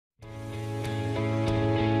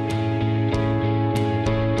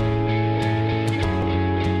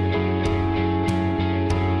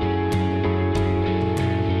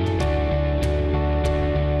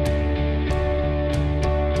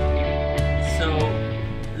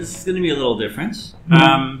this is going to be a little different.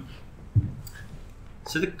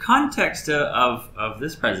 So the context of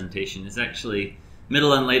this presentation is actually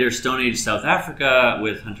Middle and later Stone Age South Africa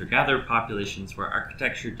with hunter-gatherer populations where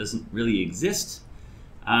architecture doesn't really exist,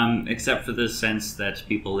 except for the sense that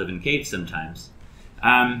people live in caves sometimes.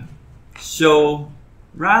 So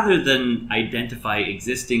rather than identify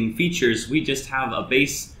existing features, we just have a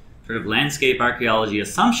base sort of landscape archaeology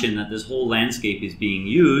assumption that this whole landscape is being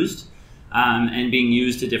used and being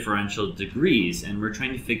used to differential degrees. And we're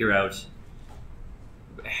trying to figure out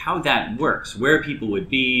how that works, where people would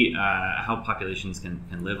be, how populations can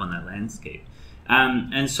live on that landscape.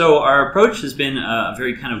 And so our approach has been a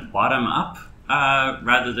very kind of bottom-up,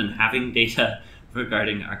 rather than having data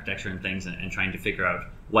regarding architecture and things and trying to figure out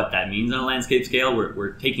what that means on a landscape scale.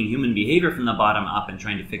 We're taking human behavior from the bottom up and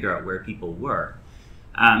trying to figure out where people were.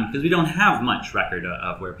 Because we don't have much record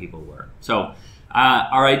of where people were. So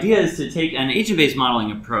our idea is to take an agent-based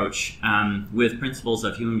modeling approach with principles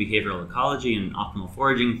of human behavioral ecology and optimal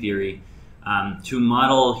foraging theory to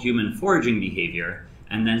model human foraging behavior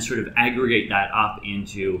and then sort of aggregate that up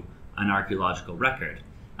into an archaeological record.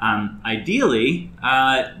 Ideally,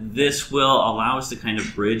 this will allow us to kind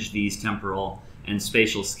of bridge these temporal and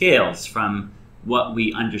spatial scales from what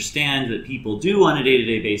we understand that people do on a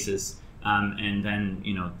day-to-day basis and then,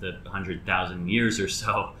 you know, the 100,000 years or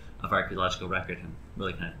so of archaeological record. I'm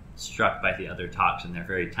really kind of struck by the other talks and their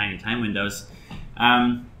very tiny time windows.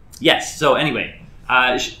 Yes, so anyway,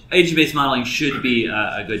 agent-based modeling should be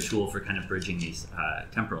a good tool for kind of bridging these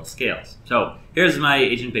temporal scales. So here's my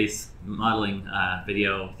agent-based modeling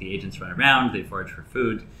video. The agents run around, they forage for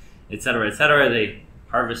food, etc., etc. They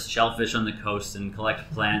harvest shellfish on the coast and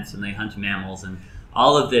collect plants and they hunt mammals, and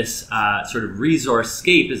all of this sort of resource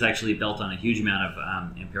scape is actually built on a huge amount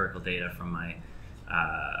of empirical data from my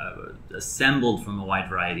assembled from a wide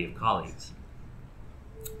variety of colleagues.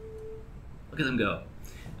 Look at them go.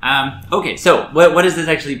 Okay, so what does this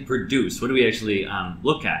actually produce? What do we actually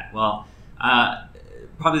look at? Well,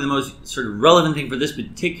 probably the most sort of relevant thing for this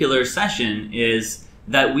particular session is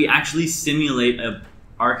that we actually simulate an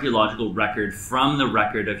archaeological record from the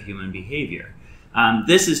record of human behavior.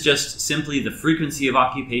 This is just simply the frequency of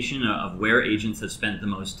occupation of where agents have spent the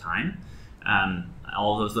most time.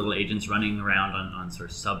 All those little agents running around on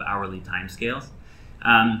sort of sub-hourly timescales.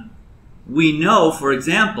 We know, for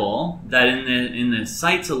example, that in the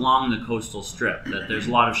sites along the coastal strip that there's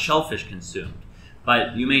a lot of shellfish consumed.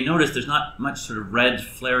 But you may notice there's not much sort of red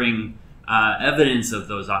flaring evidence of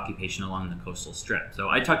those occupation along the coastal strip. So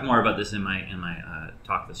I talked more about this in my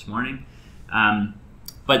talk this morning.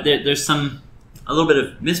 But there's a little bit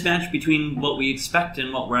of mismatch between what we expect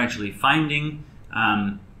and what we're actually finding.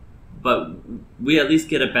 But we at least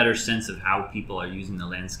get a better sense of how people are using the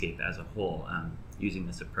landscape as a whole using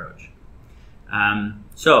this approach.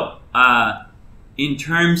 In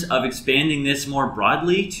terms of expanding this more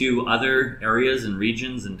broadly to other areas and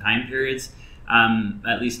regions and time periods,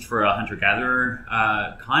 at least for a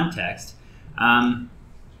hunter-gatherer context,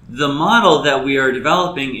 the model that we are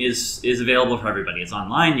developing is available for everybody. It's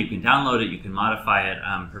online, you can download it, you can modify it,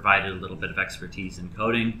 provided a little bit of expertise in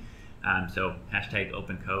coding. So hashtag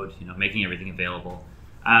open code, you know, making everything available.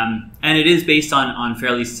 And it is based on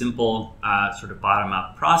fairly simple sort of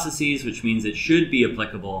bottom-up processes, which means it should be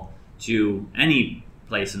applicable to any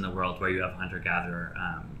place in the world where you have hunter-gatherer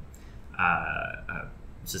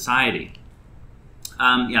society.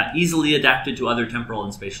 Yeah, easily adapted to other temporal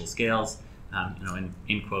and spatial scales, you know,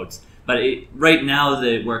 in quotes. But right now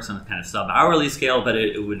it works on a kind of sub-hourly scale, but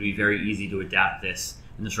it would be very easy to adapt this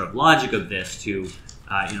and the sort of logic of this to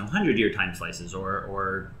you know, 100-year time slices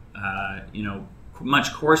or you know,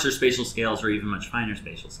 much coarser spatial scales or even much finer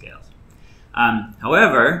spatial scales.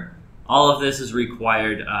 However, all of this has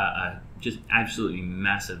required just absolutely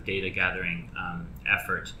massive data gathering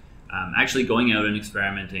effort. Actually going out and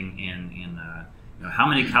experimenting in you know, how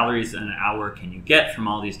many calories an hour can you get from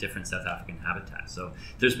all these different South African habitats. So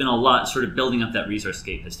there's been a lot, sort of building up that resource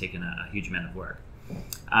scape has taken a huge amount of work.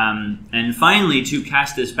 And finally, to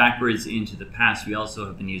cast this backwards into the past, we also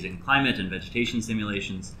have been using climate and vegetation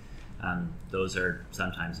simulations. Those are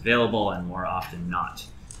sometimes available and more often not.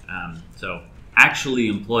 So actually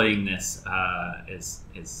employing this is,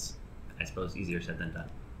 I suppose, easier said than done.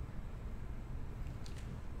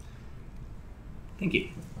 Thank you.